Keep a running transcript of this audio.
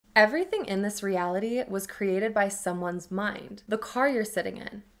Everything in this reality was created by someone's mind. The car you're sitting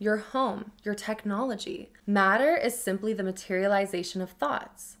in, your home, your technology. Matter is simply the materialization of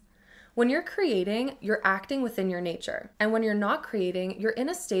thoughts. When you're creating, you're acting within your nature. And when you're not creating, you're in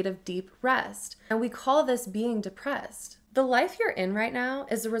a state of deep rest. And we call this being depressed. The life you're in right now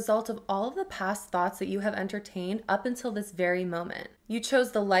is a result of all of the past thoughts that you have entertained up until this very moment. You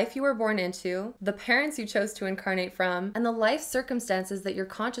chose the life you were born into, the parents you chose to incarnate from, and the life circumstances that your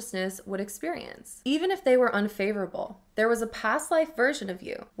consciousness would experience. Even if they were unfavorable, there was a past life version of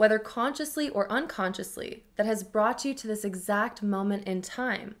you, whether consciously or unconsciously, that has brought you to this exact moment in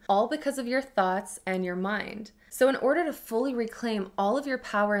time, all because of your thoughts and your mind. So in order to fully reclaim all of your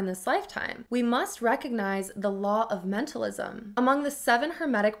power in this lifetime, we must recognize the law of mentalism. Among the 7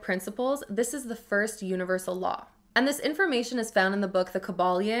 Hermetic principles, this is the first universal law. And this information is found in the book The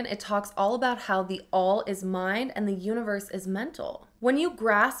Kabbalion. It talks all about how the all is mind and the universe is mental. When you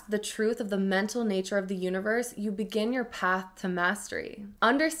grasp the truth of the mental nature of the universe, you begin your path to mastery.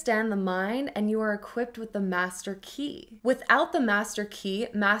 Understand the mind and you are equipped with the master key. Without the master key,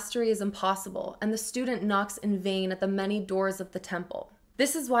 mastery is impossible, and the student knocks in vain at the many doors of the temple.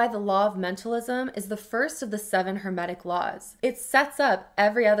 This is why the law of mentalism is the first of the 7 Hermetic laws. It sets up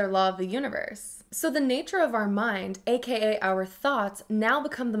every other law of the universe. So the nature of our mind, aka our thoughts, now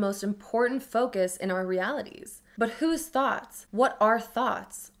become the most important focus in our realities. But whose thoughts? What are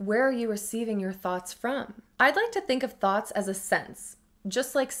thoughts? Where are you receiving your thoughts from? I'd like to think of thoughts as a sense.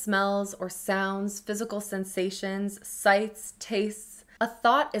 Just like smells or sounds, physical sensations, sights, tastes, a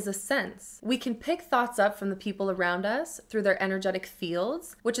thought is a sense. We can pick thoughts up from the people around us through their energetic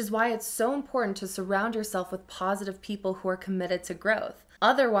fields, which is why it's so important to surround yourself with positive people who are committed to growth.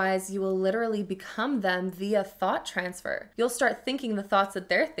 Otherwise, you will literally become them via thought transfer. You'll start thinking the thoughts that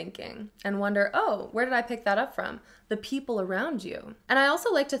they're thinking and wonder, oh, where did I pick that up from? The people around you. And I also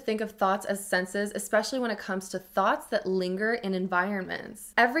like to think of thoughts as senses, especially when it comes to thoughts that linger in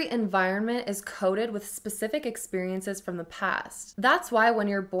environments. Every environment is coded with specific experiences from the past. That's why when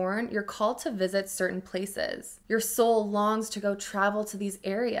you're born, you're called to visit certain places. Your soul longs to go travel to these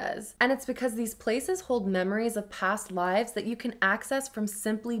areas. And it's because these places hold memories of past lives that you can access from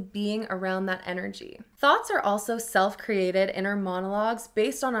simply being around that energy. Thoughts are also self-created inner monologues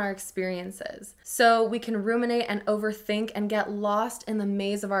based on our experiences. So we can ruminate and overthink and get lost in the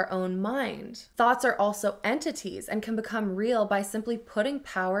maze of our own mind. Thoughts are also entities and can become real by simply putting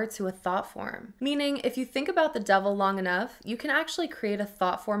power to a thought form. Meaning, if you think about the devil long enough, you can actually create a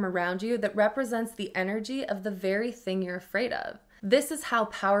thought form around you that represents the energy of the very thing you're afraid of. This is how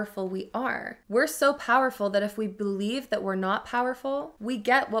powerful we are. We're so powerful that if we believe that we're not powerful, we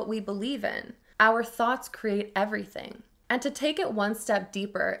get what we believe in. Our thoughts create everything. And to take it one step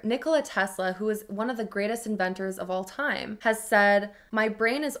deeper, Nikola Tesla, who is one of the greatest inventors of all time, has said, "My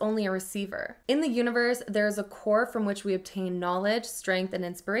brain is only a receiver. In the universe, there is a core from which we obtain knowledge, strength, and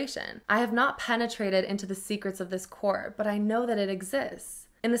inspiration. I have not penetrated into the secrets of this core, but I know that it exists."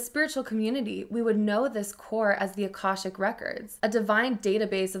 In the spiritual community, we would know this core as the Akashic Records, a divine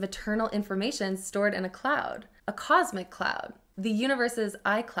database of eternal information stored in a cloud, a cosmic cloud. The universe's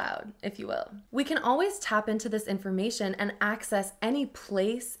iCloud, if you will. We can always tap into this information and access any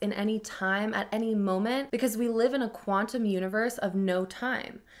place in any time at any moment because we live in a quantum universe of no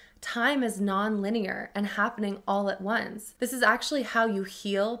time. Time is non-linear and happening all at once. This is actually how you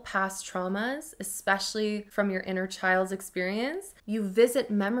heal past traumas, especially from your inner child's experience. You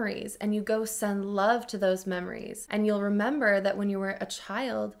visit memories and you go send love to those memories. And you'll remember that when you were a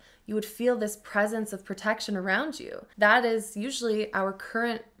child, you would feel this presence of protection around you. That is usually our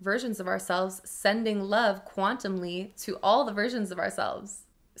current versions of ourselves sending love quantumly to all the versions of ourselves.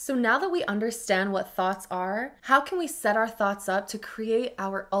 So now that we understand what thoughts are, how can we set our thoughts up to create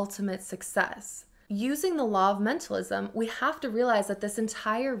our ultimate success? Using the law of mentalism, we have to realize that this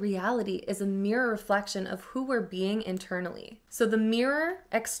entire reality is a mirror reflection of who we're being internally. So the mirror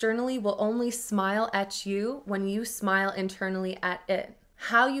externally will only smile at you when you smile internally at it.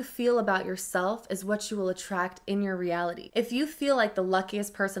 How you feel about yourself is what you will attract in your reality. If you feel like the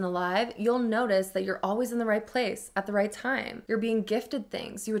luckiest person alive, you'll notice that you're always in the right place at the right time. You're being gifted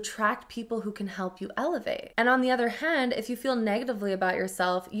things. You attract people who can help you elevate. And on the other hand, if you feel negatively about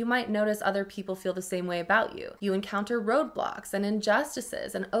yourself, you might notice other people feel the same way about you. You encounter roadblocks and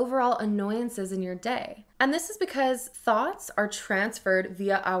injustices and overall annoyances in your day. And this is because thoughts are transferred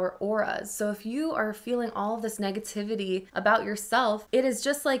via our auras. So if you are feeling all of this negativity about yourself, it is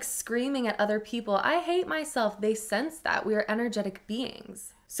just like screaming at other people, "I hate myself." They sense that. We are energetic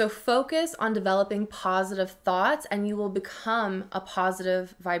beings. So focus on developing positive thoughts and you will become a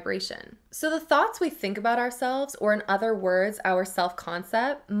positive vibration. So the thoughts we think about ourselves, or in other words, our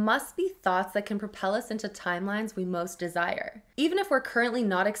self-concept, must be thoughts that can propel us into timelines we most desire. Even if we're currently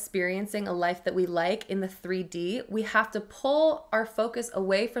not experiencing a life that we like in the 3D, we have to pull our focus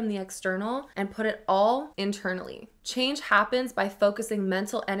away from the external and put it all internally. Change happens by focusing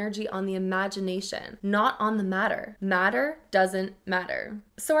mental energy on the imagination, not on the matter. Matter doesn't matter.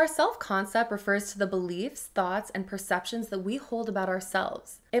 So our self-concept refers to the beliefs, thoughts, and perceptions that we hold about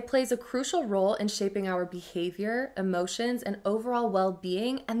ourselves. It plays a crucial role in shaping our behavior, emotions, and overall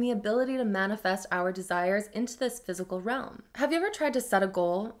well-being, and the ability to manifest our desires into this physical realm. Have you ever tried to set a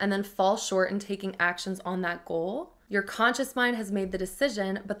goal and then fall short in taking actions on that goal? Your conscious mind has made the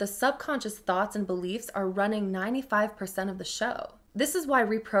decision, but the subconscious thoughts and beliefs are running 95% of the show. This is why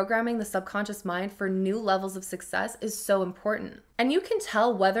reprogramming the subconscious mind for new levels of success is so important. And you can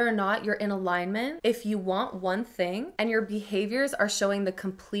tell whether or not you're in alignment if you want one thing and your behaviors are showing the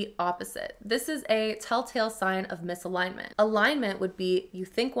complete opposite. This is a telltale sign of misalignment. Alignment would be you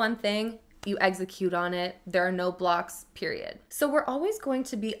think one thing, you execute on it, there are no blocks, period. So we're always going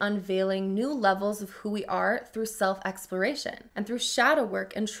to be unveiling new levels of who we are through self-exploration and through shadow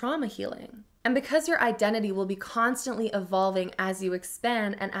work and trauma healing. And because your identity will be constantly evolving as you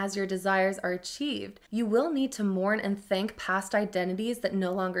expand and as your desires are achieved, you will need to mourn and thank past identities that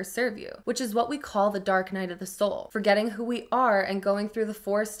no longer serve you, which is what we call the dark night of the soul, forgetting who we are and going through the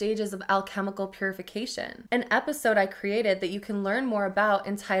 4 stages of alchemical purification. An episode I created that you can learn more about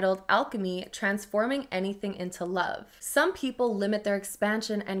entitled Alchemy, Transforming Anything into Love. Some people limit their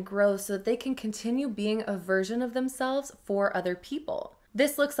expansion and growth so that they can continue being a version of themselves for other people.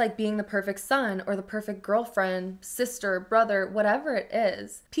 This looks like being the perfect son or the perfect girlfriend, sister, brother, whatever it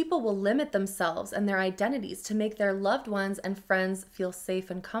is. People will limit themselves and their identities to make their loved ones and friends feel safe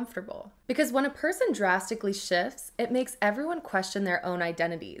and comfortable. Because when a person drastically shifts, it makes everyone question their own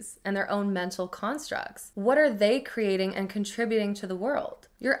identities and their own mental constructs. What are they creating and contributing to the world?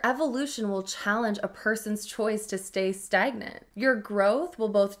 Your evolution will challenge a person's choice to stay stagnant. Your growth will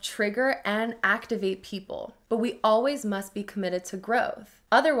both trigger and activate people, but we always must be committed to growth.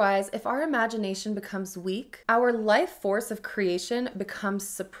 Otherwise, if our imagination becomes weak, our life force of creation becomes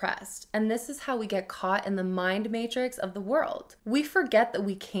suppressed, and this is how we get caught in the mind matrix of the world. We forget that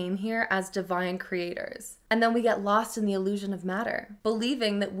we came here as divine creators, and then we get lost in the illusion of matter,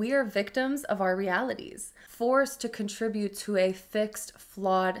 believing that we are victims of our realities, forced to contribute to a fixed,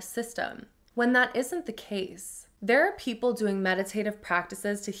 flawed system, when that isn't the case. There are people doing meditative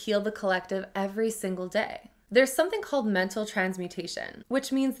practices to heal the collective every single day. There's something called mental transmutation,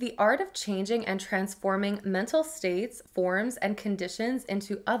 which means the art of changing and transforming mental states, forms, and conditions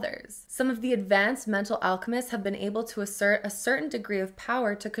into others. Some of the advanced mental alchemists have been able to assert a certain degree of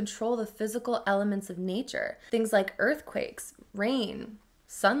power to control the physical elements of nature, things like earthquakes, rain,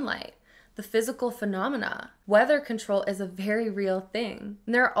 sunlight. The physical phenomena. Weather control is a very real thing.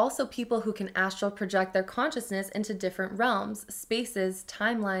 And there are also people who can astral project their consciousness into different realms, spaces,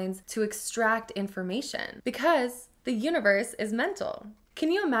 timelines to extract information because the universe is mental. Can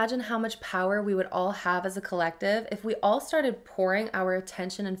you imagine how much power we would all have as a collective if we all started pouring our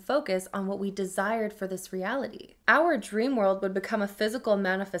attention and focus on what we desired for this reality? Our dream world would become a physical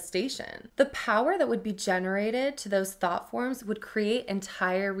manifestation. The power that would be generated to those thought forms would create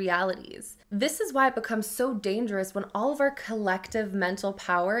entire realities. This is why it becomes so dangerous when all of our collective mental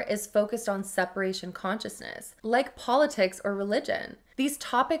power is focused on separation consciousness, like politics or religion. These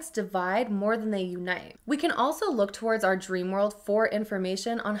topics divide more than they unite. We can also look towards our dream world for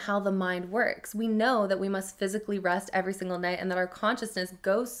information on how the mind works. We know that we must physically rest every single night and that our consciousness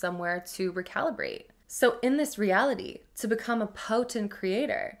goes somewhere to recalibrate. So in this reality, to become a potent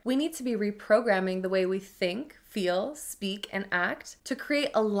creator, we need to be reprogramming the way we think, feel, speak, and act to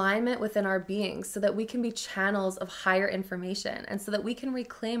create alignment within our beings so that we can be channels of higher information and so that we can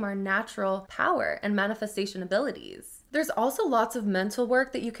reclaim our natural power and manifestation abilities. There's also lots of mental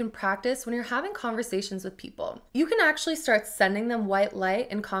work that you can practice when you're having conversations with people. You can actually start sending them white light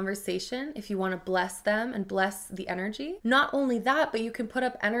in conversation if you want to bless them and bless the energy. Not only that, but you can put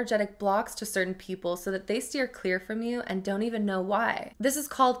up energetic blocks to certain people so that they steer clear from you and don't even know why. This is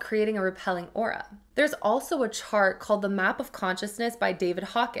called creating a repelling aura. There's also a chart called the Map of Consciousness by David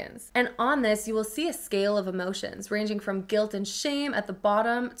Hawkins. And on this, you will see a scale of emotions ranging from guilt and shame at the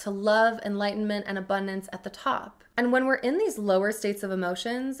bottom to love, enlightenment, and abundance at the top. And when we're in these lower states of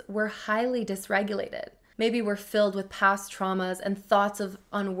emotions, we're highly dysregulated. Maybe we're filled with past traumas and thoughts of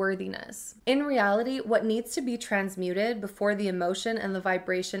unworthiness. In reality, what needs to be transmuted before the emotion and the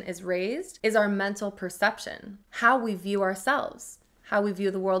vibration is raised is our mental perception, how we view ourselves, how we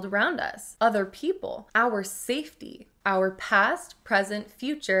view the world around us, other people, our safety, our past, present,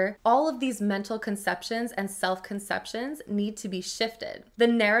 future. All of these mental conceptions and self-conceptions need to be shifted. The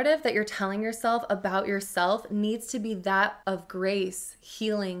narrative that you're telling yourself about yourself needs to be that of grace,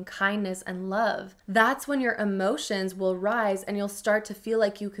 healing, kindness, and love. That's when your emotions will rise and you'll start to feel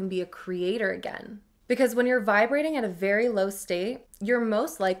like you can be a creator again. Because when you're vibrating at a very low state, you're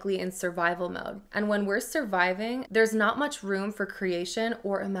most likely in survival mode. And when we're surviving, there's not much room for creation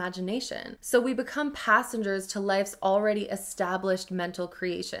or imagination. So we become passengers to life's already established mental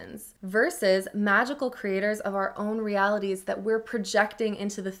creations versus magical creators of our own realities that we're projecting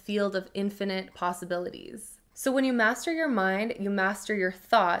into the field of infinite possibilities. So when you master your mind, you master your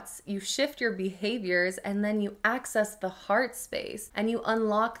thoughts, you shift your behaviors, and then you access the heart space and you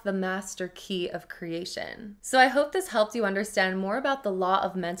unlock the master key of creation. So I hope this helped you understand more about the law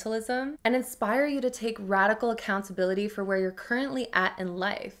of mentalism and inspire you to take radical accountability for where you're currently at in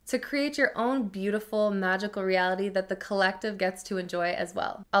life to create your own beautiful, magical reality that the collective gets to enjoy as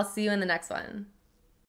well. I'll see you in the next one.